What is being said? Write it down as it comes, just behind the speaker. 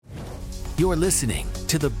You're listening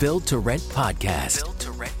to the Build to Rent podcast. Build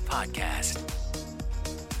to Rent podcast.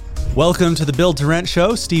 Welcome to the Build to Rent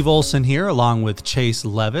show. Steve Olson here, along with Chase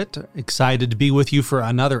Levitt. Excited to be with you for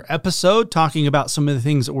another episode, talking about some of the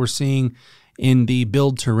things that we're seeing in the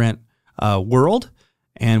Build to Rent world.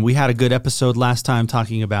 And we had a good episode last time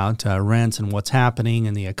talking about rents and what's happening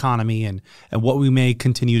in the economy and what we may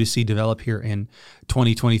continue to see develop here in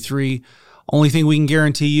 2023. Only thing we can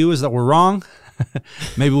guarantee you is that we're wrong.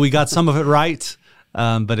 Maybe we got some of it right,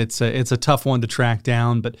 but it's a tough one to track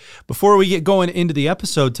down. But before we get going into the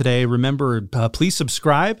episode today, remember, please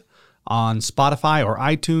subscribe on Spotify or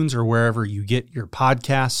iTunes or wherever you get your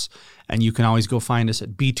podcasts. And you can always go find us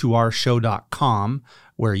at b2rshow.com,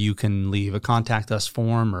 where you can leave a contact us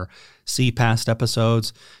form or see past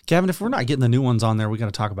episodes. Kevin, if we're not getting the new ones on there, we got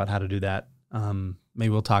to talk about how to do that. Maybe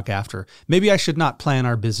we'll talk after. Maybe I should not plan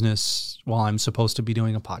our business while I'm supposed to be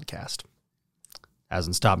doing a podcast.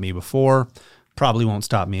 Hasn't stopped me before. Probably won't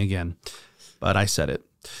stop me again. But I said it.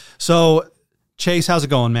 So, Chase, how's it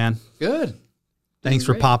going, man? Good. Thanks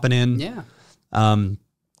for popping in. Yeah.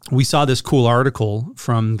 We saw this cool article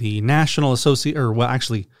from the National Association, or well,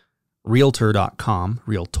 actually, Realtor.com,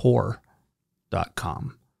 Realtor.com,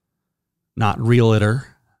 not Realtor.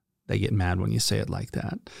 They get mad when you say it like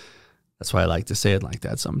that. That's why I like to say it like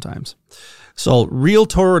that sometimes. So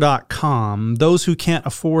Realtor.com, those who can't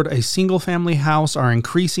afford a single-family house are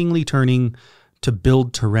increasingly turning to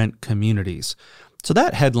build-to-rent communities. So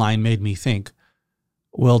that headline made me think,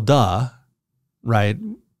 well, duh, right?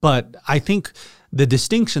 But I think the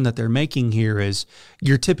distinction that they're making here is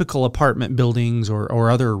your typical apartment buildings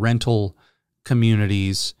or other rental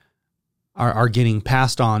communities are getting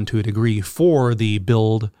passed on to a degree for the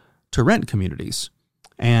build-to-rent communities.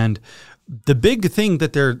 And the big thing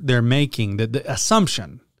that they're making, the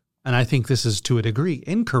assumption, and I think this is to a degree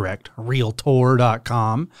incorrect,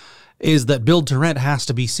 Realtor.com, is that build to rent has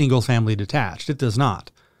to be single family detached. It does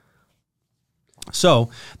not.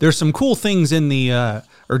 So there's some cool things in the,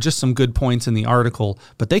 or just some good points in the article,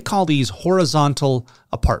 but they call these horizontal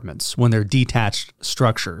apartments when they're detached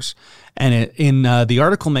structures. And the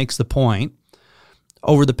article makes the point,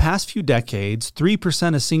 over the past few decades,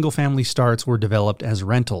 3% of single-family starts were developed as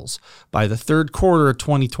rentals. By the third quarter of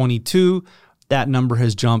 2022, that number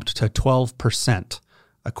has jumped to 12%,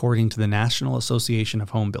 according to the National Association of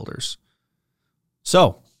Home Builders.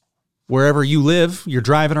 So, wherever you live, you're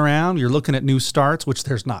driving around, you're looking at new starts, which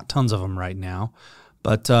there's not tons of them right now,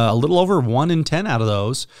 but a little over 1 in 10 out of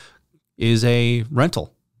those is a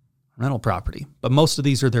rental property. But most of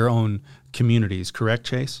these are their own communities, correct,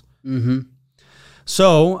 Chase? Mm-hmm.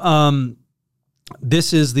 So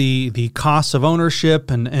this is the costs of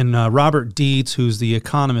ownership, and Robert Dietz, who's the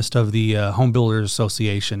economist of the Home Builders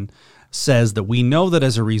Association, says that we know that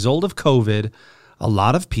as a result of COVID, a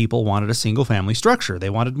lot of people wanted a single-family structure. They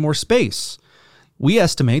wanted more space. We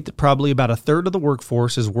estimate that probably about a third of the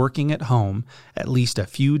workforce is working at home at least a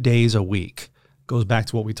few days a week. Goes back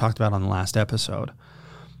to what we talked about on the last episode.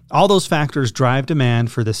 All those factors drive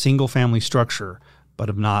demand for the single-family structure,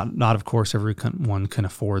 but not of course, everyone can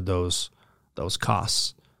afford those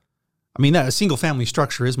costs. I mean, that a single-family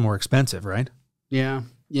structure is more expensive, right? Yeah.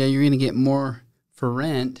 Yeah, you're going to get more for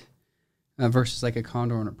rent versus like a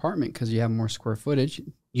condo or an apartment because you have more square footage,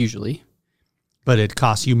 usually. But it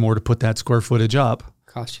costs you more to put that square footage up.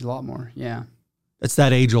 Costs you a lot more, yeah. It's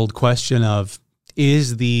that age-old question of,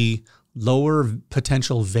 is the lower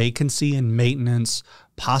potential vacancy and maintenance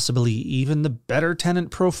possibly even the better tenant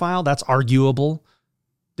profile? That's arguable.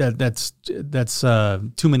 That's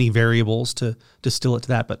too many variables to distill it to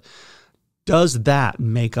that. But does that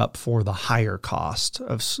make up for the higher cost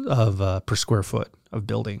of per square foot of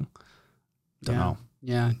building? Don't know.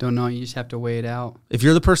 Yeah, don't know. You just have to weigh it out. If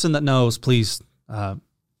you're the person that knows, please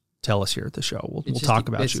tell us here at the show. We'll talk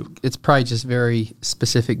about you. It's probably just very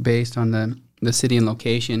specific based on the city and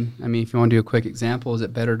location. I mean, if you want to do a quick example, is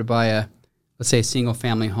it better to buy let's say a single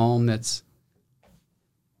family home that's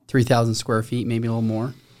 3,000 square feet, maybe a little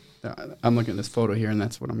more? I'm looking at this photo here, and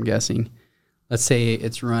that's what I'm guessing. Let's say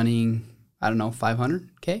it's running, I don't know,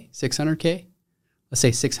 500K, 600K. Let's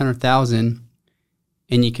say 600,000,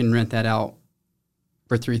 and you can rent that out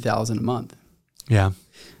for $3,000 a month. Yeah.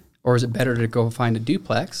 Or is it better to go find a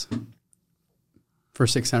duplex for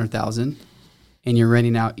 $600,000, and you're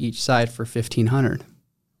renting out each side for $1,500?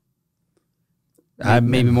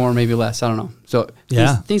 Maybe more, maybe less. I don't know. So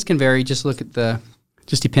things can vary. Just look at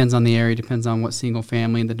just depends on the area, depends on what single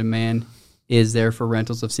family and the demand is there for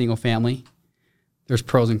rentals of single family. There's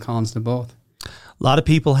pros and cons to both. A lot of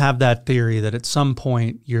people have that theory that at some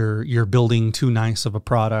point you're building too nice of a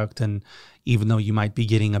product, and even though you might be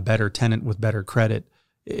getting a better tenant with better credit,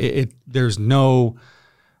 There's no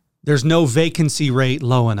vacancy rate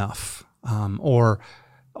low enough,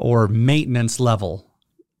 or maintenance level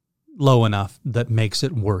low enough that makes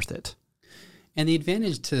it worth it. And the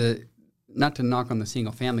advantage to, not to knock on the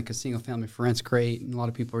single family, because single family for rent's great and a lot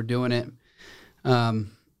of people are doing it.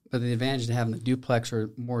 But the advantage to having the duplex or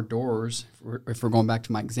more doors, if we're going back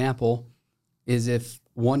to my example, is if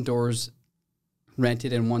one door's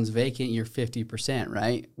rented and one's vacant, you're 50%,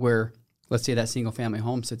 right? Where, let's say that single family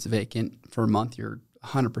home sits vacant for a month, you're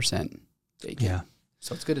 100% vacant. Yeah.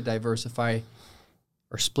 So it's good to diversify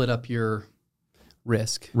or split up your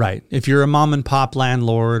risk. Right. If you're a mom and pop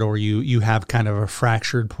landlord, or you have kind of a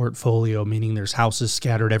fractured portfolio, meaning there's houses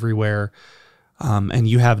scattered everywhere, and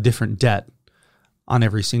you have different debt on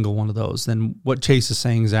every single one of those, then what Chase is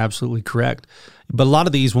saying is absolutely correct. But a lot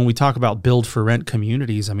of these, when we talk about build for rent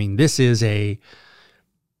communities, I mean, this is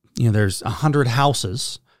there's 100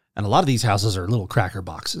 houses, and a lot of these houses are little cracker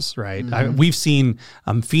boxes, right? Mm-hmm. We've seen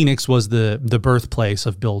Phoenix was the birthplace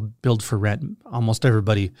of build for rent. Almost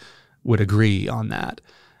everybody would agree on that.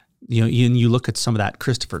 And you look at some of that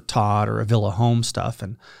Christopher Todd or Avila Home stuff,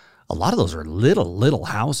 and a lot of those are little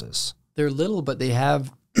houses. They're little, but they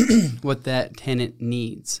have what that tenant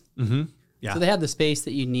needs. Mm-hmm. Yeah. So they have the space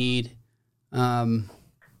that you need. Sometimes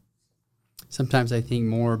I think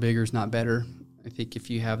more or bigger is not better. I think if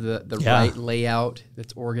you have the right layout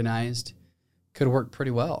that's organized, could work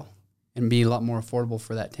pretty well and be a lot more affordable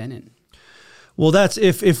for that tenant. Well, that's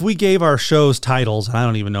if we gave our shows titles, and I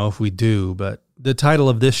don't even know if we do, but the title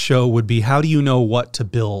of this show would be "How Do You Know What to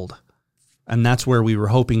Build?" And that's where we were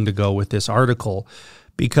hoping to go with this article,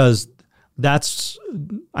 because that's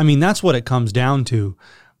what it comes down to.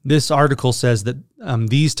 This article says that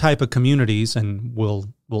these type of communities, and we'll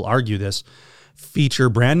argue this, feature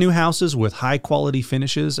brand new houses with high quality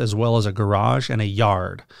finishes, as well as a garage and a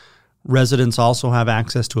yard. Residents also have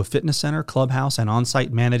access to a fitness center, clubhouse, and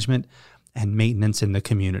on-site management and maintenance in the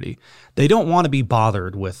community. They don't want to be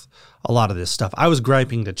bothered with a lot of this stuff. I was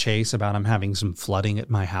griping to Chase about I'm having some flooding at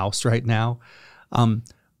my house right now.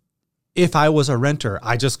 If I was a renter,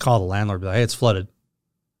 I just call the landlord and be like, hey, it's flooded.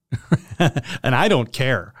 And I don't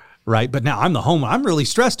care, right? But now I'm the homeowner. I'm really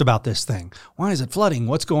stressed about this thing. Why is it flooding?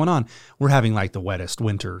 What's going on? We're having like the wettest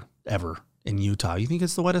winter ever in Utah. You think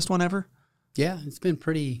it's the wettest one ever? Yeah, it's been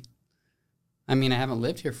pretty. I mean, I haven't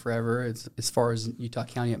lived here forever. It's as far as Utah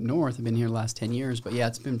County up north. I've been here the last 10 years. But yeah,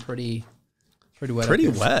 it's been pretty wet. Pretty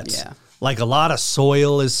wet. Yeah. Like a lot of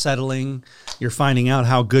soil is settling. You're finding out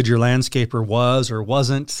how good your landscaper was or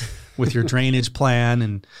wasn't with your drainage plan.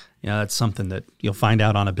 And that's something that you'll find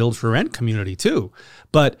out on a build for rent community too.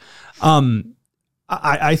 But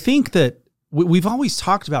I think that we've always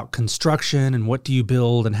talked about construction and what do you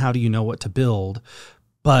build and how do you know what to build.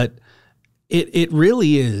 But it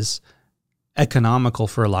really is economical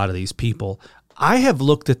for a lot of these people. I have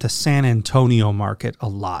looked at the San Antonio market a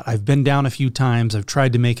lot. I've been down a few times. I've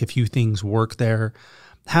tried to make a few things work there.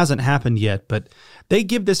 Hasn't happened yet, but they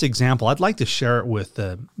give this example. I'd like to share it with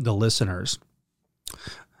the listeners.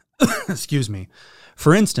 Excuse me.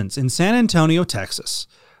 For instance, in San Antonio, Texas,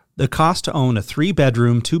 the cost to own a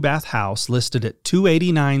 3-bedroom, 2-bath house listed at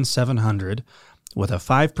 $289,700 with a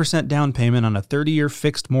 5% down payment on a 30-year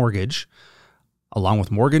fixed mortgage, along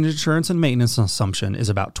with mortgage insurance and maintenance assumption, is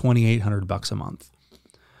about $2,800 a month.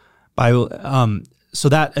 So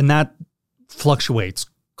that fluctuates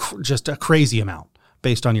just a crazy amount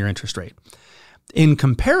based on your interest rate. In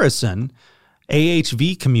comparison,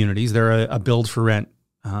 AHV Communities, they're a build for rent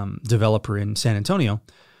developer in San Antonio.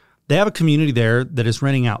 They have a community there that is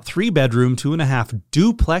renting out 3-bedroom, 2.5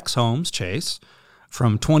 duplex homes, Chase,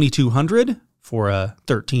 from $2,200 for a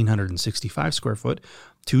 1,365 square foot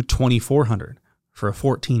to $2,400 for a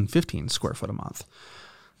 1,415 square foot a month.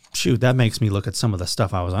 Shoot, that makes me look at some of the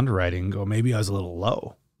stuff I was underwriting and go, maybe I was a little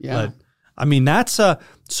low. Yeah. But I mean,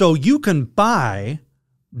 so you can buy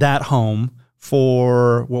that home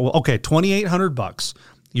for, $2,800.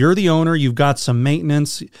 You're the owner. You've got some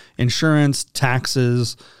maintenance, insurance,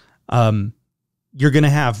 taxes. You're going to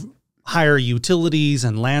have higher utilities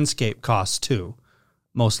and landscape costs too,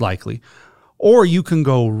 most likely. Or you can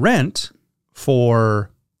go rent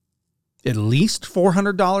for at least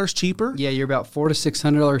 $400 cheaper. Yeah, you're about $400 to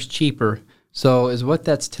 $600 cheaper. So is what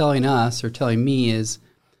that's telling us or telling me is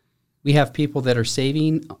we have people that are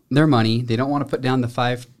saving their money. They don't want to put down the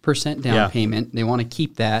 5% down payment. They want to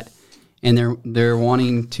keep that. And they're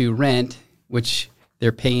wanting to rent, which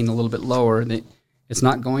they're paying a little bit lower. It's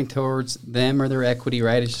not going towards them or their equity,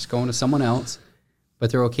 right? It's just going to someone else.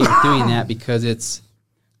 But they're okay with doing that because it's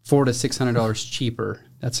 $400 to $600 cheaper.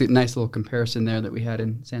 That's a nice little comparison there that we had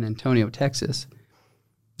in San Antonio, Texas.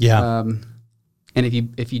 Yeah. And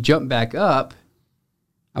if you jump back up,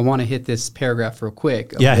 I want to hit this paragraph real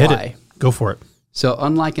quick. Yeah, hit it. Go for it. So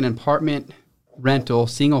unlike an apartment rental,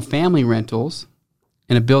 single-family rentals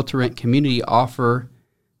in a build-to-rent community offer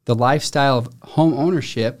the lifestyle of home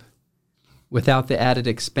ownership without the added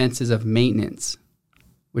expenses of maintenance,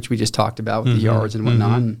 which we just talked about with the yards and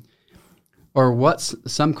whatnot, or what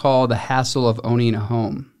some call the hassle of owning a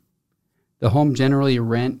home. The home generally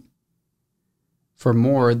rent for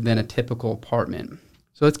more than a typical apartment.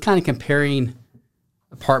 So it's kind of comparing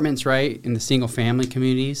apartments, right, in the single-family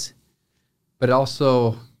communities, but it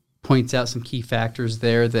also points out some key factors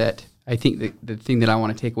there that I think the thing that I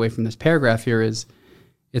want to take away from this paragraph here is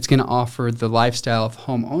it's going to offer the lifestyle of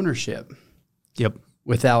home ownership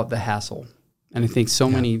without the hassle. And I think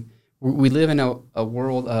we live in a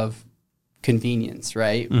world of convenience,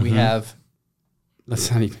 right? We have,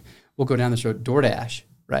 we'll go down this road, DoorDash,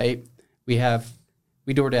 right? We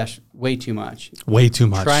DoorDash way too much. Way too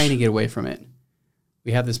much. Trying to get away from it.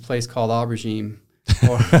 We have this place called Aubergine.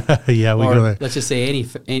 Or, let's just say any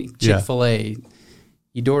Chick-fil-A.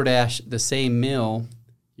 You DoorDash the same meal,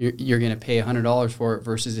 you're going to pay $100 for it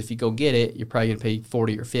versus if you go get it, you're probably going to pay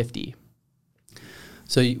 $40 or $50.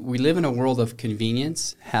 So we live in a world of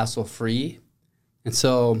convenience, hassle-free. And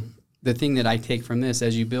so the thing that I take from this,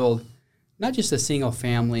 as you build not just a single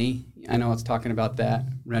family, I know it's talking about that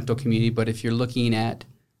rental community, but if you're looking at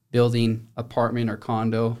building apartment or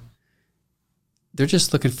condo, they're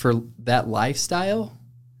just looking for that lifestyle,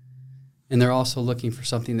 and they're also looking for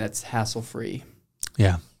something that's hassle-free.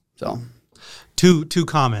 Yeah. So two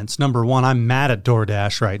comments. Number one, I'm mad at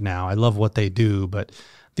DoorDash right now. I love what they do, but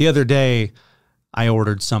the other day I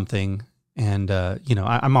ordered something, and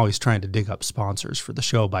I'm always trying to dig up sponsors for the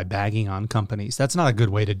show by bagging on companies. That's not a good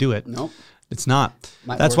way to do it. Nope. It's not.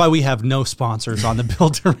 That's why we have no sponsors on the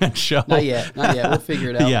Build to Rent show. Not yet. We'll figure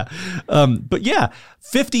it out. Yeah.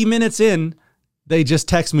 50 minutes in, they just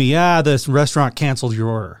text me, this restaurant canceled your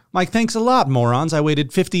order. I'm like, thanks a lot, morons. I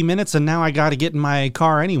waited 50 minutes and now I got to get in my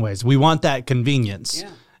car anyways. We want that convenience. Yeah.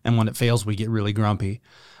 And when it fails, we get really grumpy.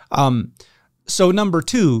 So number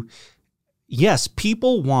two, yes,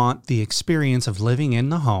 people want the experience of living in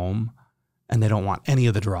the home and they don't want any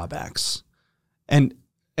of the drawbacks. And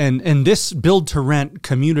this build to rent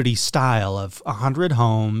community style of 100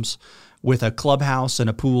 homes with a clubhouse and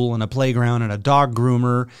a pool and a playground and a dog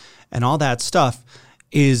groomer and all that stuff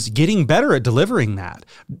is getting better at delivering that.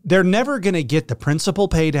 They're never going to get the principal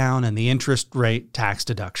pay down and the interest rate tax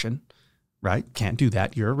deduction, right? Can't do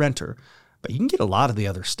that. You're a renter. But you can get a lot of the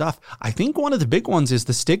other stuff. I think one of the big ones is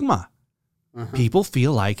the stigma. People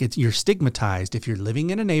feel like you're stigmatized if you're living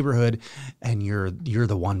in a neighborhood and you're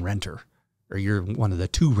the one renter or you're one of the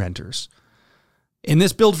two renters. In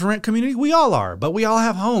this build for rent community, we all are, but we all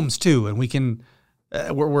have homes too, and we can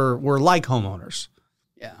we're like homeowners.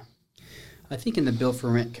 Yeah. I think in the build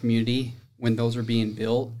for rent community, when those are being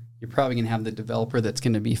built, you're probably going to have the developer that's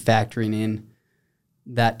going to be factoring in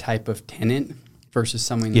that type of tenant versus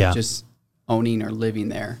someone that's just owning or living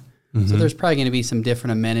there. So there's probably going to be some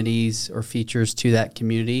different amenities or features to that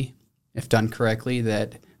community, if done correctly,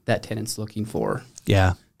 that tenant's looking for.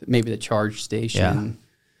 Yeah. Maybe the charge station.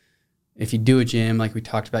 Yeah. If you do a gym, like we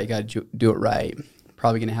talked about, you got to do it right.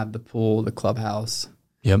 Probably going to have the pool, the clubhouse.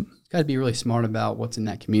 Yep. Got to be really smart about what's in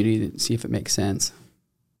that community to see if it makes sense.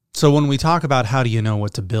 So when we talk about how do you know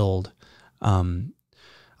what to build,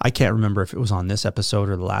 I can't remember if it was on this episode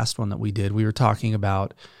or the last one that we did. We were talking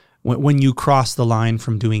about when you cross the line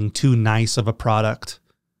from doing too nice of a product,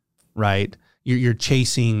 right? You're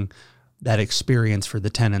chasing that experience for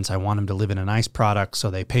the tenants. I want them to live in a nice product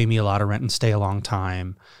so they pay me a lot of rent and stay a long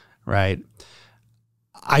time, right?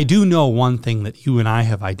 I do know one thing that you and I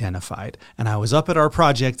have identified, and I was up at our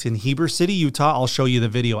project in Heber City, Utah. I'll show you the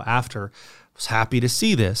video after. I was happy to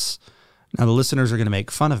see this. Now, the listeners are going to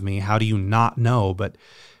make fun of me. How do you not know? But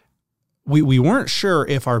we weren't sure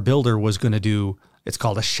if our builder was going to do, it's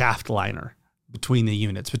called a shaft liner between the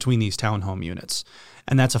units, between these townhome units.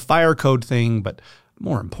 And that's a fire code thing, but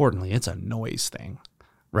more importantly, it's a noise thing,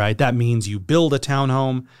 right? That means you build a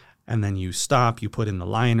townhome and then you stop, you put in the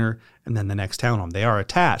liner, and then the next townhome. They are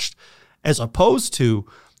attached, as opposed to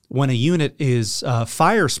when a unit is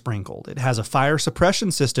fire sprinkled. It has a fire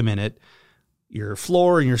suppression system in it. Your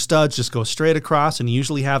floor and your studs just go straight across, and you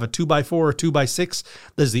usually have a 2x4 or 2x6.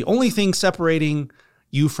 That's the only thing separating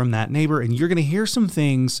you from that neighbor, and you're going to hear some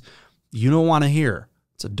things you don't want to hear.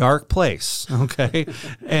 It's a dark place, okay?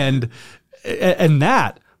 and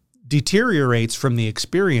that deteriorates from the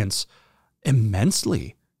experience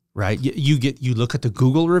immensely, right? You look at the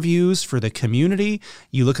Google reviews for the community,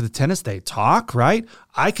 you look at the tenants, they talk, right?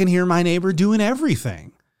 I can hear my neighbor doing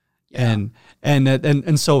everything. Yeah.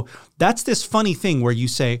 And so that's this funny thing where you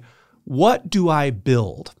say, what do I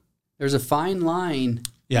build? There's a fine line.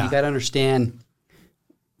 Yeah. You got to understand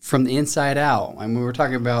from the inside out. I mean, we're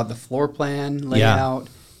talking about the floor plan layout.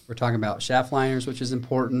 We're talking about shaft liners, which is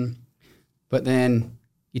important. But then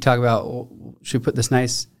you talk about, well, should we put this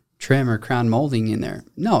nice trim or crown molding in there?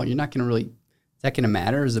 No, you're not going to really, is that going to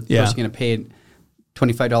matter? Is the person going to pay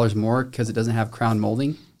 $25 more because it doesn't have crown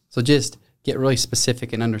molding? So just get really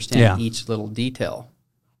specific and understand each little detail.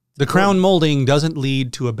 The crown molding doesn't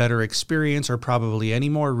lead to a better experience or probably any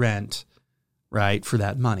more rent, right, for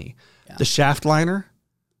that money. Yeah. The shaft liner,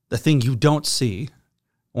 the thing you don't see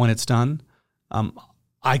when it's done,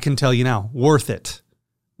 I can tell you now, worth it,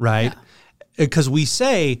 right? Because we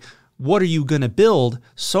say, what are you going to build?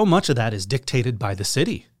 So much of that is dictated by the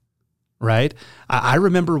city, right? I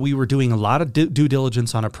remember we were doing a lot of due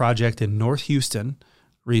diligence on a project in North Houston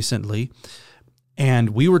recently, and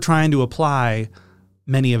we were trying to apply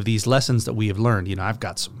many of these lessons that we have learned. You know, I've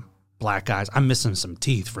got some black eyes. I'm missing some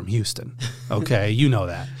teeth from Houston. Okay, you know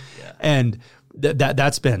that. Yeah. And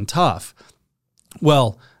that's been tough.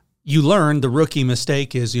 Well, you learn the rookie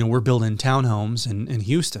mistake is, we're building townhomes in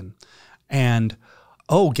Houston. And,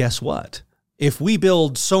 guess what? If we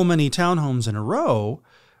build so many townhomes in a row,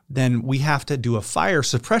 then we have to do a fire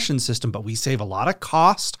suppression system, but we save a lot of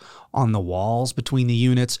cost on the walls between the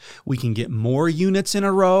units. We can get more units in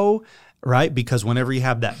a row, right? Because whenever you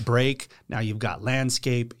have that break, now you've got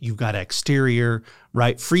landscape, you've got exterior,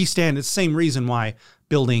 right? Freestand, it's the same reason why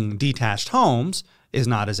building detached homes is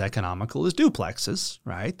not as economical as duplexes,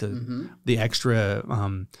 right? The extra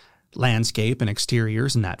landscape and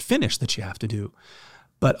exteriors and that finish that you have to do.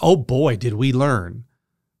 But oh boy, did we learn.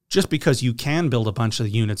 Just because you can build a bunch of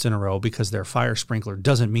units in a row because they're fire sprinkler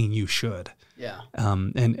doesn't mean you should. Yeah.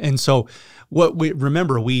 And so what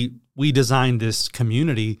we designed this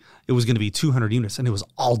community, it was going to be 200 units and it was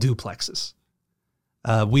all duplexes.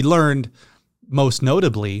 We learned most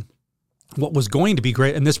notably what was going to be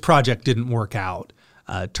great, and this project didn't work out.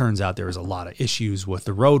 It turns out there was a lot of issues with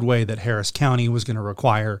the roadway that Harris County was going to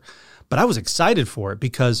require, but I was excited for it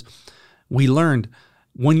because we learned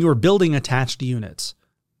when you're building attached units,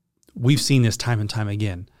 we've seen this time and time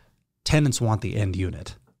again. Tenants want the end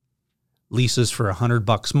unit. Leases for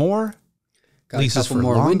 $100 more. Got leases a couple for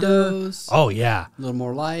more longer. windows. Oh yeah, a little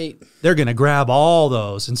more light. They're going to grab all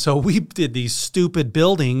those, and so we did these stupid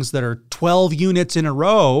buildings that are 12 units in a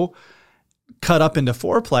row, cut up into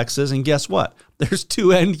fourplexes, and guess what? There's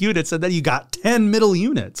 2 end units, and then you got 10 middle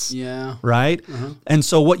units. Yeah. Right. And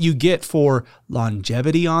so what you get for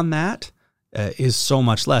longevity on that is so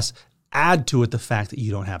much less. Add to it the fact that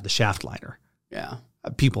you don't have the shaft liner. Yeah.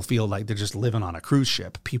 People feel like they're just living on a cruise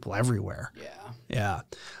ship. People everywhere. Yeah. Yeah.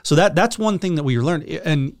 So that's one thing that we learned.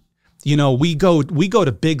 And, we go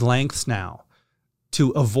to big lengths now to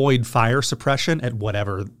avoid fire suppression at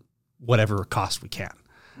whatever cost we can.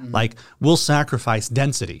 Mm-hmm. Like we'll sacrifice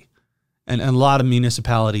density. And a lot of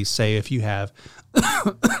municipalities say if you have,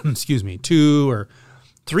 2 or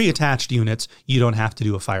 3 attached units, you don't have to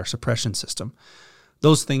do a fire suppression system.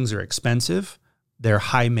 Those things are expensive. They're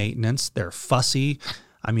high maintenance. They're fussy.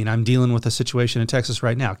 I mean, I'm dealing with a situation in Texas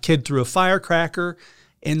right now. Kid threw a firecracker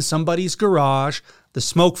in somebody's garage. The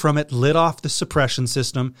smoke from it lit off the suppression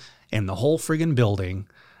system and the whole friggin' building,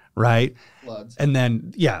 right? Floods. And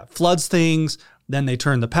then, floods things. Then they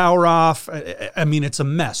turn the power off. I mean, it's a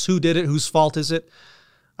mess. Who did it? Whose fault is it?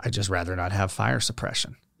 I'd just rather not have fire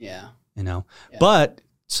suppression. Yeah. Yeah. But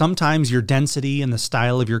sometimes your density and the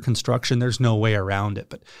style of your construction, there's no way around it.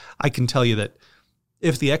 But I can tell you that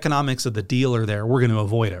if the economics of the deal are there, we're going to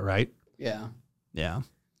avoid it, right? Yeah. Yeah.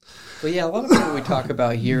 But a lot of what we talk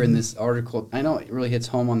about here in this article, I know it really hits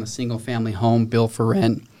home on the single family home built for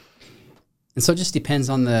rent. And so it just depends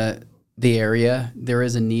on the area. There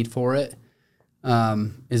is a need for it.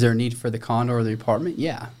 Is there a need for the condo or the apartment?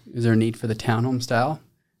 Yeah. Is there a need for the townhome style?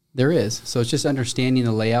 There is. So it's just understanding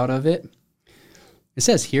the layout of it. It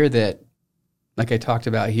says here that, like I talked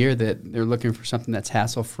about here, that they're looking for something that's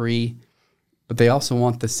hassle-free, but they also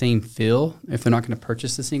want the same feel. If they're not going to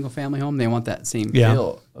purchase a single-family home, they want that same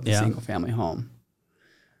feel of the single-family home.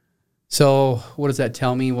 So what does that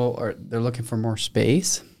tell me? Well, they're looking for more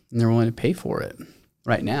space, and they're willing to pay for it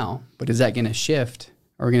right now. But is that going to shift?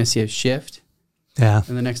 Are we going to see a shift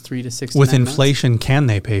in the next 3 to 6 With 9 inflation, months? can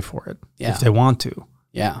they pay for it if they want to?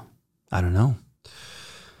 Yeah. I don't know.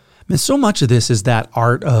 I mean, so much of this is that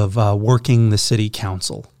art of working the city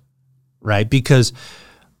council, right? Because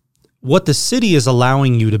what the city is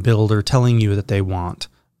allowing you to build or telling you that they want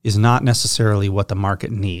is not necessarily what the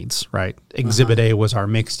market needs, right? Exhibit A was our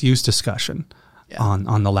mixed use discussion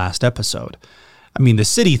on the last episode. I mean, the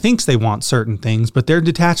city thinks they want certain things, but they're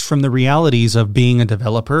detached from the realities of being a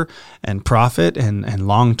developer and profit and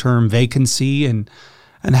long-term vacancy and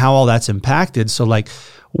how all that's impacted. So like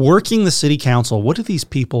working the city council, what do these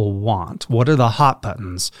people want? What are the hot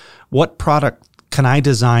buttons? What product can I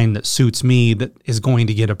design that suits me that is going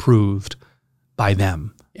to get approved by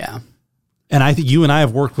them? Yeah. And I think you and I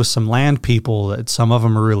have worked with some land people that some of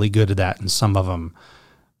them are really good at that. And some of them,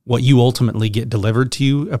 what you ultimately get delivered to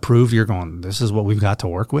you, approved, you're going, this is what we've got to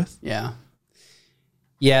work with. Yeah.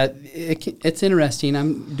 Yeah. It's interesting.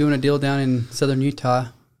 I'm doing a deal down in southern Utah,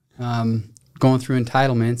 going through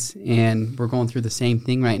entitlements, and we're going through the same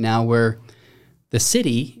thing right now where the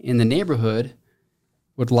city in the neighborhood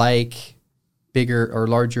would like bigger or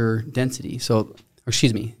larger density.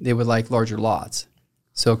 They would like larger lots.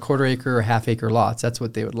 So 1/4 acre or 1/2 acre lots, that's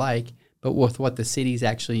what they would like. But with what the city's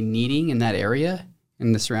actually needing in that area,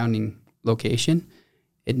 in the surrounding location,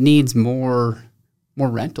 it needs more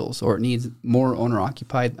rentals, or it needs more owner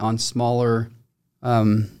occupied on smaller.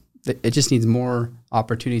 It just needs more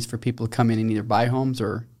opportunities for people to come in and either buy homes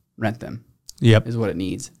or rent them. Yep, is what it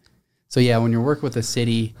needs. So yeah, when you're working with a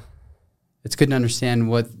city, it's good to understand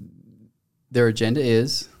what their agenda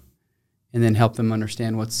is, and then help them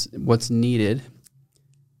understand what's needed.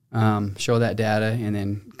 Show that data, and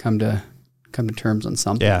then come to terms on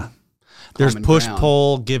something. Yeah. There's push,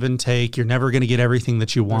 pull, give and take. You're never going to get everything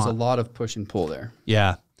that you want. There's a lot of push and pull there.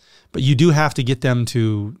 Yeah. But you do have to get them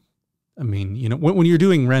to, I mean, you know, when you're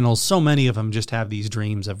doing rentals, so many of them just have these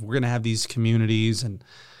dreams of we're going to have these communities, and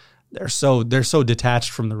they're so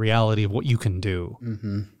detached from the reality of what you can do.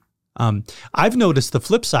 Mm-hmm. I've noticed the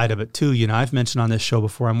flip side of it too. You know, I've mentioned on this show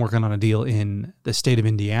before, I'm working on a deal in the state of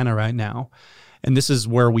Indiana right now. And this is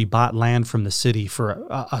where we bought land from the city for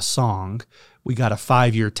a song. We got a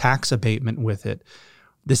 5-year tax abatement with it.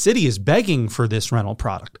 The city is begging for this rental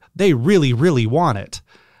product. They really, really want it.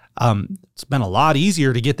 It's been a lot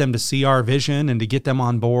easier to get them to see our vision and to get them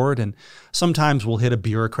on board. And sometimes we'll hit a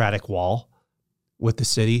bureaucratic wall with the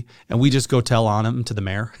city, and we just go tell on him to the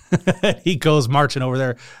mayor. He goes marching over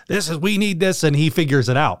there. We need this, and he figures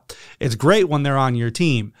it out. It's great when they're on your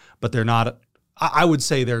team, but they're not. I would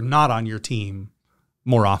say they're not on your team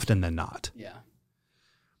more often than not. Yeah.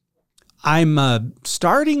 I'm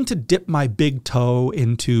starting to dip my big toe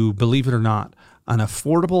into, believe it or not, an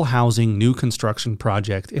affordable housing new construction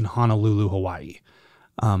project in Honolulu, Hawaii.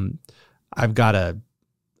 I've got an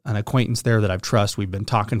acquaintance there that I've trust. We've been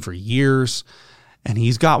talking for years, and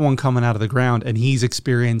he's got one coming out of the ground, and he's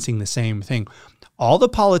experiencing the same thing. All the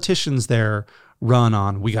politicians there run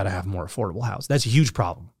on, we got to have more affordable housing. That's a huge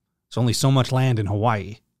problem. There's only so much land in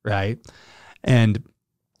Hawaii, right? And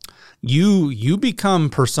you become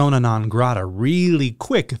persona non grata really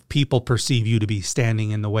quick if people perceive you to be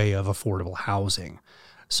standing in the way of affordable housing.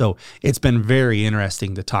 So it's been very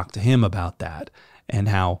interesting to talk to him about that, and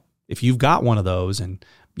how if you've got one of those and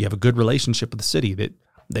you have a good relationship with the city, that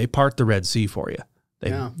they part the Red Sea for you.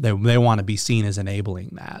 They want to be seen as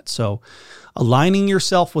enabling that. So aligning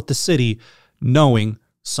yourself with the city, knowing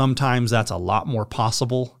sometimes that's a lot more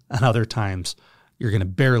possible, and other times you're going to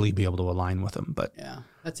barely be able to align with them. But yeah,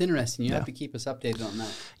 that's interesting. You have to keep us updated on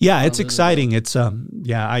that. Yeah, it's exciting. It's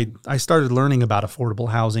I started learning about affordable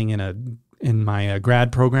housing in my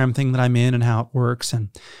grad program thing that I'm in, and how it works. And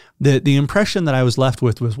the impression that I was left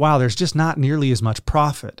with was, wow, there's just not nearly as much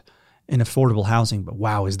profit in affordable housing, but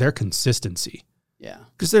wow, is there consistency? Yeah,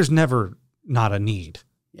 because there's never not a need.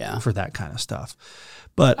 Yeah, for that kind of stuff.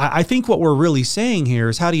 But I think what we're really saying here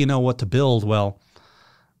is, how do you know what to build? Well,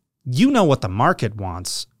 you know what the market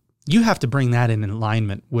wants. You have to bring that in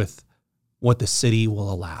alignment with what the city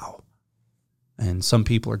will allow. And some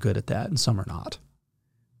people are good at that and some are not.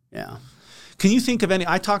 Yeah. Can you think of any,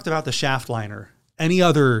 I talked about the shaft liner, any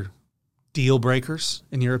other deal breakers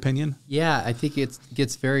in your opinion? Yeah, I think it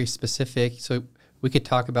gets very specific. So we could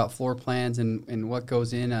talk about floor plans and what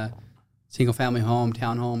goes in a single family home,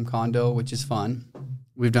 townhome, condo, which is fun.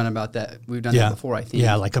 We've done that before, I think.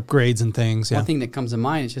 Yeah, like upgrades and things. One thing that comes to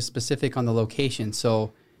mind is just specific on the location.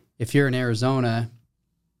 So if you're in Arizona,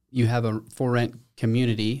 you have a for rent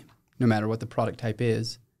community, no matter what the product type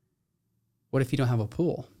is. What if you don't have a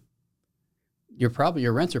pool?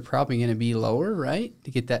 Your rents are probably going to be lower, right?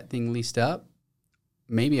 To get that thing leased up,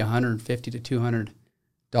 maybe $150 to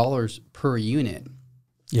 $200 per unit.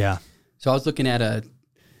 Yeah. So I was looking at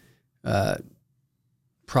a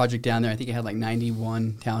project down there. I think it had like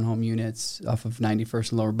 91 townhome units off of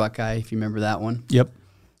 91st and Lower Buckeye, if you remember that one. Yep.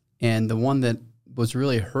 And the one that was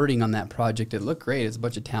really hurting on that project, it looked great. It's a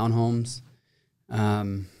bunch of townhomes,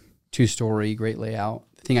 2-story, great layout.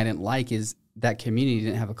 The thing I didn't like is that community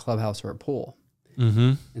didn't have a clubhouse or a pool.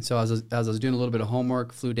 Mm-hmm. And so as I was doing a little bit of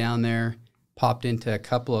homework, flew down there, popped into a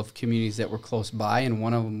couple of communities that were close by, and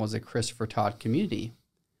one of them was a Christopher Todd community.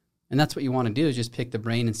 And that's what you want to do, is just pick the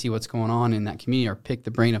brain and see what's going on in that community, or pick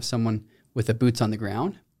the brain of someone with the boots on the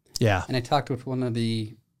ground. Yeah. And I talked with one of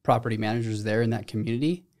the property managers there in that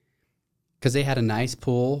community, because they had a nice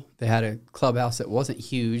pool. They had a clubhouse that wasn't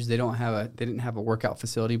huge. They didn't have a workout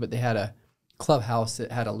facility, but they had a clubhouse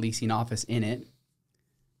that had a leasing office in it.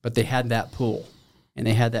 But they had that pool, and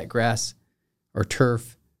they had that grass or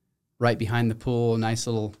turf right behind the pool, a nice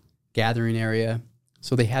little gathering area.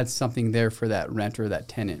 So they had something there for that renter, that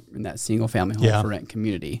tenant in that single family home for rent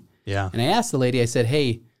community. Yeah. And I asked the lady, I said,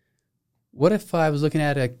 hey, what if I was looking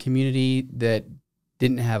at a community that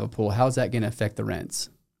didn't have a pool? How's that going to affect the rents?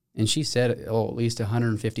 And she said, at least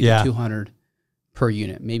 150 to 200 per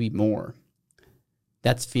unit, maybe more.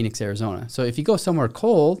 That's Phoenix, Arizona. So if you go somewhere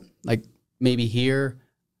cold, like maybe here,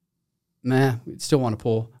 we still want a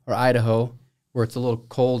pool, or Idaho, where it's a little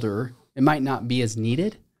colder, it might not be as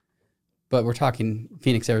needed, but we're talking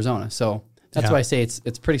Phoenix, Arizona. So that's why I say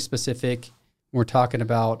it's pretty specific. We're talking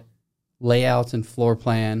about layouts and floor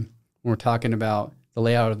plan. We're talking about the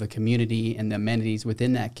layout of the community and the amenities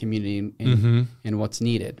within that community and what's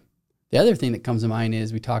needed. The other thing that comes to mind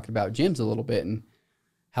is we talked about gyms a little bit and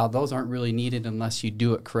how those aren't really needed unless you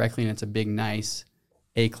do it correctly and it's a big, nice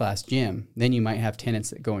A-class gym. Then you might have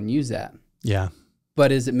tenants that go and use that. Yeah. But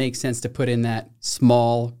does it make sense to put in that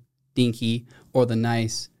small, dinky, or the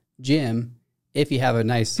nice gym if you have a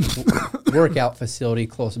nice workout facility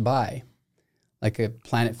close by, like a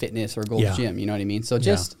Planet Fitness or Gold's Gym? You know what I mean? So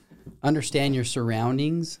just understand your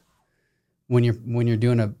surroundings when you're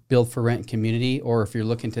doing a build for rent community, or if you're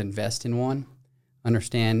looking to invest in one.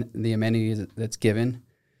 Understand the amenities that's given.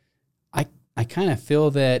 I kind of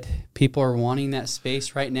feel that people are wanting that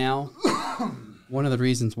space right now. One of the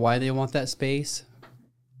reasons why they want that space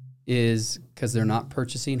is because they're not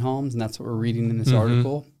purchasing homes, and that's what we're reading in this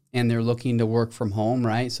article. And they're looking to work from home,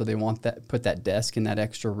 right? So they want put that desk in that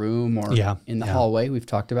extra room or in the hallway. We've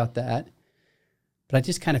talked about that. But I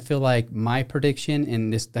just kind of feel like my prediction,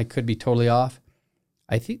 and this I could be totally off,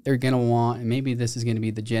 I think they're going to want, and maybe this is going to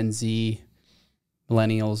be the Gen Z,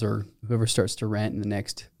 millennials, or whoever starts to rent in the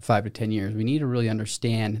next 5 to 10 years. We need to really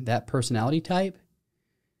understand that personality type.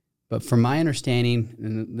 But from my understanding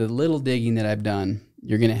and the little digging that I've done,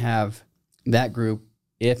 you're going to have that group,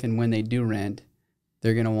 if and when they do rent,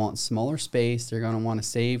 they're going to want smaller space. They're going to want to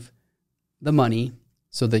save the money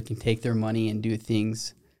so they can take their money and do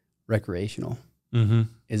things recreational,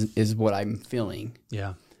 is what I'm feeling.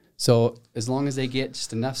 Yeah. So as long as they get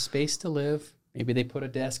just enough space to live, maybe they put a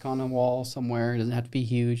desk on a wall somewhere. It doesn't have to be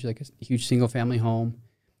huge, like a huge single-family home.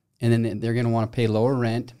 And then they're going to want to pay lower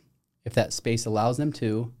rent if that space allows them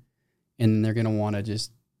to. And they're going to want to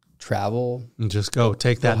just travel. And just go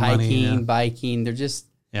take that money. Hiking, biking. They're just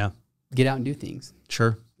get out and do things.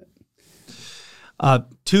 Sure.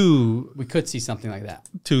 We could see something like that.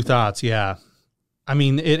 Two thoughts, yeah. I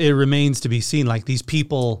mean, it remains to be seen. Like these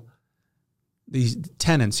people, these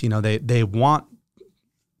tenants, they want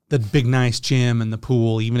the big, nice gym and the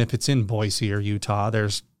pool, even if it's in Boise or Utah.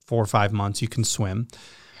 There's 4 or 5 months you can swim.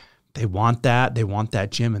 They want that. They want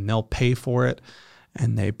that gym, and they'll pay for it.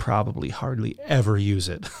 And they probably hardly ever use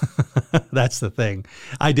it. That's the thing.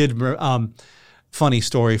 I did funny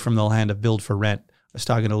story from the land of build for rent. I was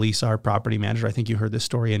talking to Lisa, our property manager. I think you heard this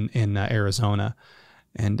story in Arizona.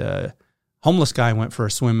 And homeless guy went for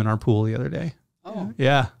a swim in our pool the other day. Oh,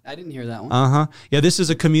 yeah. I didn't hear that one. Uh-huh. Yeah, this is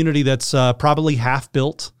a community that's probably half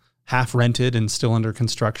built, half rented, and still under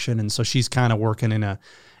construction. And so she's kind of working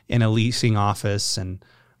in a leasing office and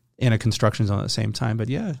in a construction zone at the same time. But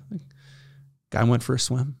yeah, guy went for a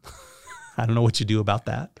swim. I don't know what you do about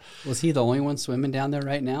that. Was he the only one swimming down there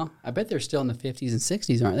right now? I bet they're still in the 50s and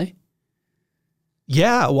 60s, aren't they?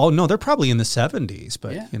 Yeah. Well, no, they're probably in the 70s,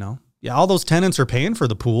 but all those tenants are paying for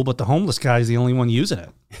the pool, but the homeless guy is the only one using it.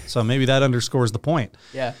 So maybe that underscores the point.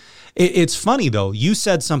 Yeah. It's funny though. You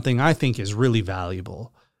said something I think is really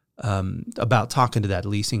valuable about talking to that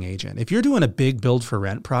leasing agent. If you're doing a big build for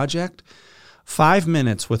rent project, 5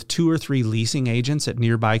 minutes with 2 or 3 leasing agents at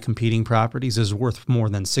nearby competing properties is worth more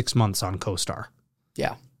than 6 months on CoStar.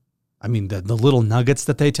 Yeah. I mean, the little nuggets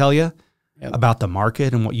that they tell you about the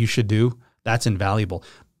market and what you should do, that's invaluable.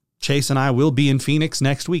 Chase and I will be in Phoenix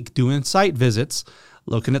next week doing site visits,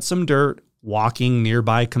 looking at some dirt, walking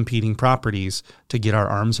nearby competing properties to get our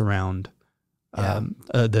arms around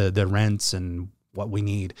the rents and what we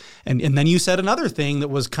need. And then you said another thing that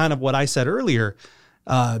was kind of what I said earlier,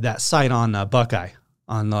 that site on Buckeye,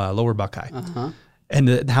 on Lower Buckeye,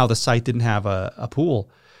 and how the site didn't have a pool.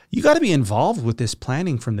 you got to be involved with this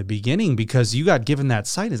planning from the beginning because you got given that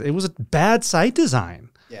site. It was a bad site design.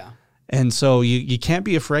 Yeah. And so you can't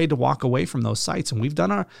be afraid to walk away from those sites. And we've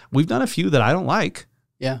done a few that I don't like.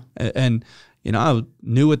 Yeah. And you know, I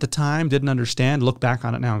knew at the time, didn't understand, look back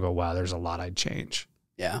on it now and go, wow, there's a lot I'd change.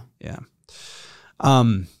 Yeah. Yeah.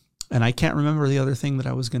 And I can't remember the other thing that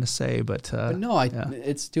I was going to say, but no,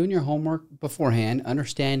 it's doing your homework beforehand,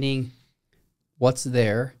 understanding what's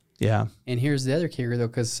there. Yeah. And here's the other kicker, though,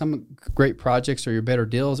 because some great projects or your better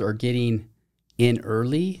deals are getting in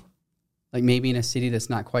early, like maybe in a city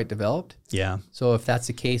that's not quite developed. Yeah. So if that's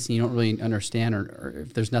the case and you don't really understand or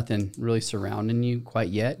if there's nothing really surrounding you quite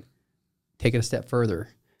yet, take it a step further.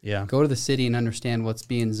 Yeah. Go to the city and understand what's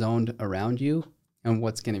being zoned around you and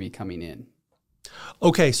what's going to be coming in.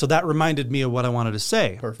 Okay, so that reminded me of what I wanted to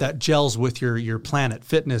say. Perfect. That gels with your Planet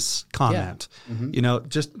Fitness comment. Yeah. Mm-hmm. You know,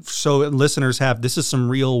 just so listeners have, this is some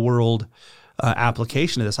real world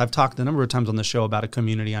application of this. I've talked a number of times on the show about a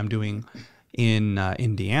community I'm doing in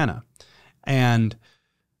Indiana. And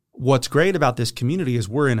what's great about this community is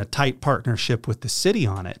we're in a tight partnership with the city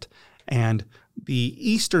on it. And the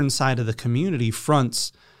eastern side of the community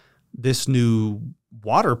fronts this new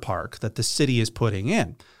water park that the city is putting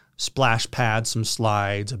in. Splash pad, some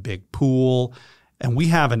slides, a big pool. And we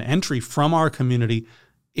have an entry from our community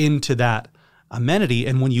into that amenity.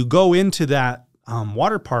 And when you go into that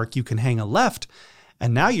water park, you can hang a left.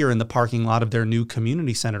 And now you're in the parking lot of their new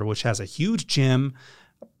community center, which has a huge gym,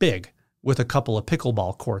 big, with a couple of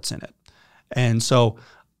pickleball courts in it. And so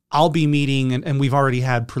I'll be meeting, and we've already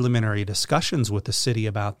had preliminary discussions with the city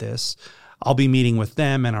about this. I'll be meeting with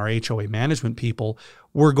them and our HOA management people.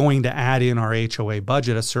 We're going to add in our HOA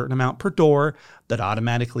budget a certain amount per door that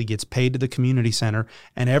automatically gets paid to the community center.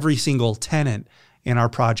 And every single tenant in our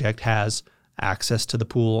project has access to the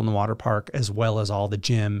pool and the water park, as well as all the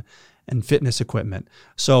gym and fitness equipment.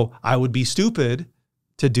 So I would be stupid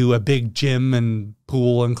to do a big gym and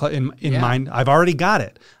pool in mind. I've already got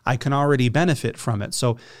it. I can already benefit from it.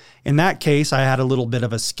 So in that case, I had a little bit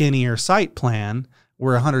of a skinnier site plan.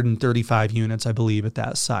 We're 135 units, I believe, at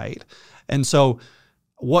that site. And so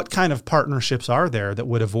what kind of partnerships are there that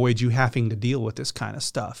would avoid you having to deal with this kind of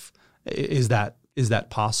stuff? Is that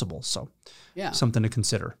possible? So something to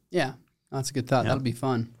consider. Yeah, that's a good thought. Yeah. That'll be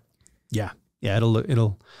fun. Yeah. Yeah, it'll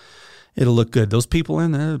look good. Those people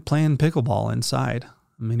in there playing pickleball inside.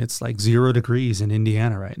 I mean, it's like 0 degrees in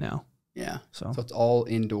Indiana right now. Yeah. So it's all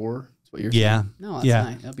indoor. That's what you're saying. No, that's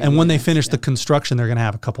nice. That'll be And really when they nice. finish the construction, they're going to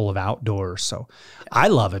have a couple of outdoors. So I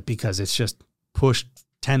love it because it's just pushed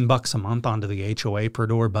 $10 a month onto the HOA per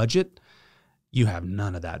door budget. You have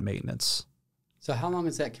none of that maintenance. So how long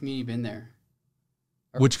has that community been there?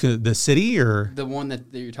 Which, the city or? The one that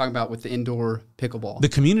you're talking about with the indoor pickleball. The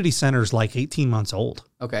community center is like 18 months old.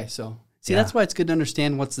 Okay, so see, that's why it's good to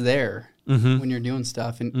understand what's there when you're doing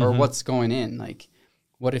stuff or what's going in. Like,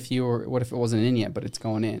 what if it wasn't in yet, but it's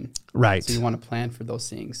going in? Right. So you want to plan for those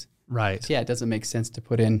things. Right. So it doesn't make sense to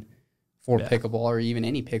put in for pickleball or even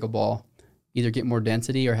any pickleball. Either get more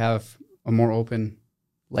density or have a more open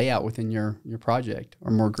layout within your project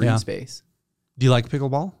or more green space. Do you like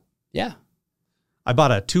pickleball? Yeah. I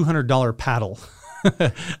bought a $200 paddle.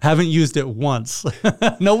 Haven't used it once.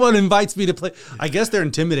 No one invites me to play. I guess they're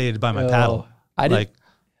intimidated by my paddle. I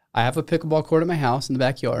have a pickleball court at my house in the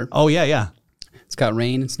backyard. Oh, yeah. It's got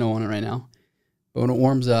rain and snow on it right now. But when it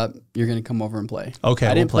warms up, you're going to come over and play. Okay,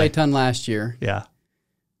 I didn't play a ton last year. Yeah.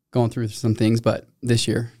 Going through some things, but this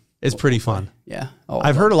year. It's pretty fun. Yeah.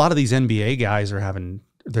 I've heard a lot of these NBA guys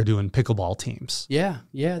they're doing pickleball teams. Yeah.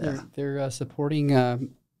 They're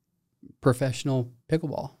supporting professional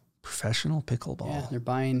pickleball. Professional pickleball. Yeah, they're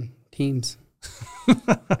buying teams.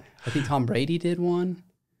 I think Tom Brady did one.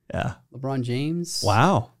 Yeah. LeBron James.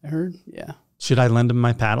 Wow. I heard. Yeah. Should I lend them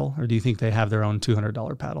my paddle, or do you think they have their own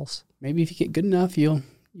 $200 paddles? Maybe if you get good enough, you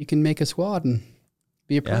can make a squad and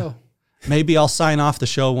be a pro. Maybe I'll sign off the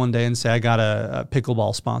show one day and say I got a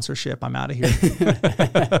pickleball sponsorship. I'm out of here.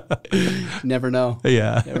 Never know.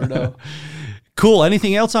 Yeah. Never know. Cool.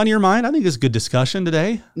 Anything else on your mind? I think it's a good discussion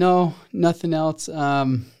today. No, nothing else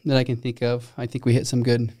that I can think of. I think we hit some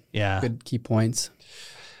good key points.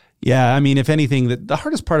 Yeah, I mean, if anything, the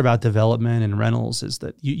hardest part about development and rentals is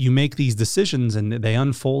that you make these decisions and they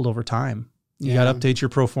unfold over time. You got to update your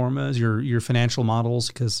pro formas, your financial models,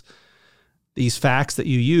 because these facts that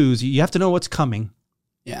you use, you have to know what's coming.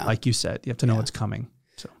 Yeah, like you said, you have to know what's coming.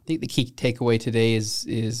 So I think the key takeaway today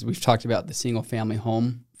is we've talked about the single family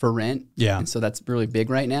home for rent. Yeah, and so that's really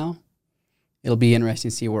big right now. It'll be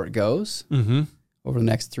interesting to see where it goes over the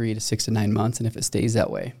next 3 to 6 to 9 months, and if it stays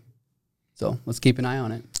that way. So let's keep an eye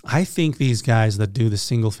on it. I think these guys that do the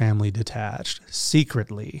single family detached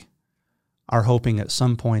secretly are hoping at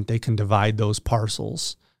some point they can divide those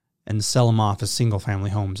parcels and sell them off as single family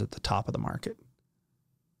homes at the top of the market.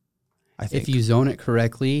 I think If you zone it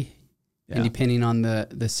correctly, and depending on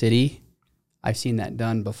the city, I've seen that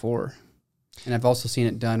done before. And I've also seen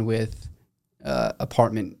it done with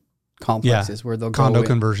apartment complexes where they'll condo go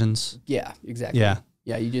conversions. Yeah, exactly. Yeah.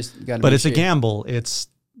 Yeah, you just got to. But it's a gamble. It's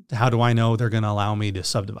how do I know they're going to allow me to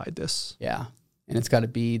subdivide this? Yeah, and it's got to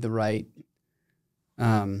be the right.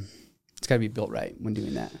 It's got to be built right when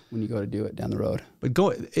doing that. When you go to do it down the road. But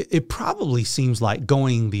it probably seems like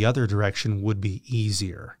going the other direction would be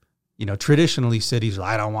easier. You know, traditionally cities,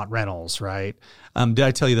 I don't want rentals, right? Did I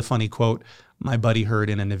tell you the funny quote my buddy heard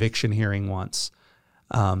in an eviction hearing once?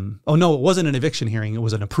 Oh no, it wasn't an eviction hearing. It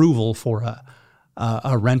was an approval for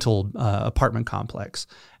a rental apartment complex.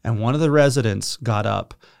 And one of the residents got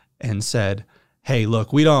up and said, "Hey,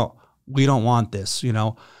 look, we don't want this. You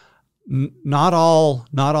know, not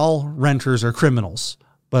all renters are criminals,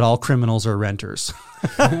 but all criminals are renters."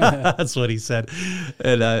 That's what he said.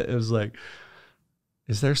 And it was like,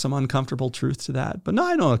 is there some uncomfortable truth to that? But no,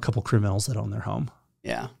 I know a couple criminals that own their home.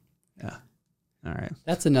 Yeah. Yeah. All right.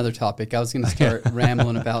 That's another topic. I was going to start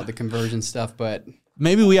rambling about the conversion stuff, but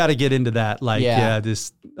maybe we ought to get into that. Like,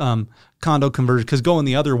 this condo conversion, because going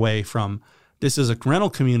the other way from this is a rental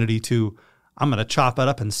community to I'm going to chop it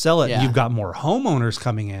up and sell it. Yeah. You've got more homeowners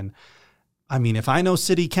coming in. I mean, if I know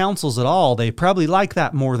city councils at all, they probably like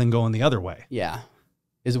that more than going the other way. yeah,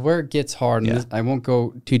 is where it gets hard. And I won't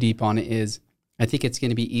go too deep on it. Is I think it's going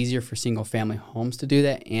to be easier for single family homes to do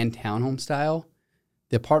that and townhome style.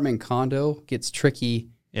 The apartment condo gets tricky.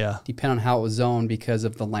 Yeah. Depending on how it was zoned because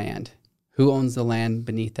of the land. Who owns the land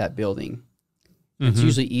beneath that building? It's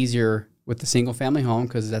usually easier with the single family home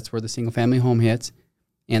because that's where the single family home hits,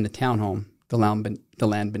 and the townhome, the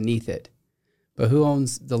land beneath it. But who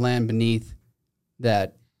owns the land beneath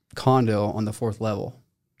that condo on the fourth level?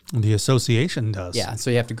 The association does. Yeah, so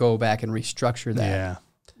you have to go back and restructure that. Yeah.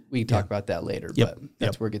 We can talk about that later, but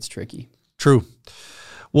that's where it gets tricky. True.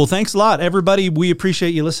 Well, thanks a lot, everybody. We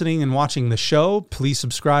appreciate you listening and watching the show. Please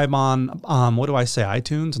subscribe on,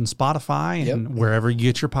 iTunes and Spotify and wherever you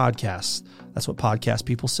get your podcasts. That's what podcast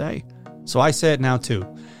people say. So I say it now, too.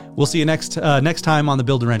 We'll see you next time on the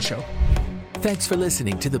Build to Rent Show. Thanks for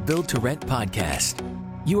listening to the Build to Rent podcast.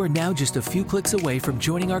 You are now just a few clicks away from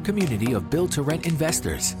joining our community of Build to Rent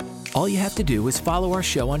investors. All you have to do is follow our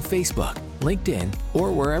show on Facebook, LinkedIn,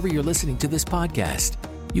 or wherever you're listening to this podcast.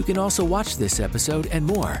 You can also watch this episode and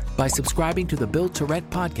more by subscribing to the Build to Rent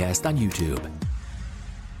podcast on YouTube.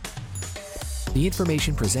 The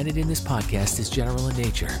information presented in this podcast is general in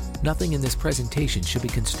nature. Nothing in this presentation should be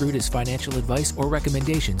construed as financial advice or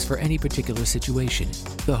recommendations for any particular situation.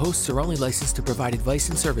 The hosts are only licensed to provide advice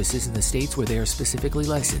and services in the states where they are specifically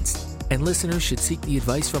licensed, and listeners should seek the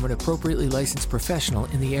advice from an appropriately licensed professional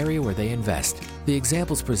in the area where they invest. The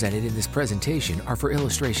examples presented in this presentation are for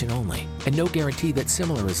illustration only, and no guarantee that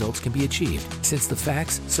similar results can be achieved, since the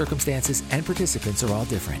facts, circumstances, and participants are all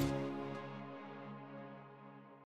different.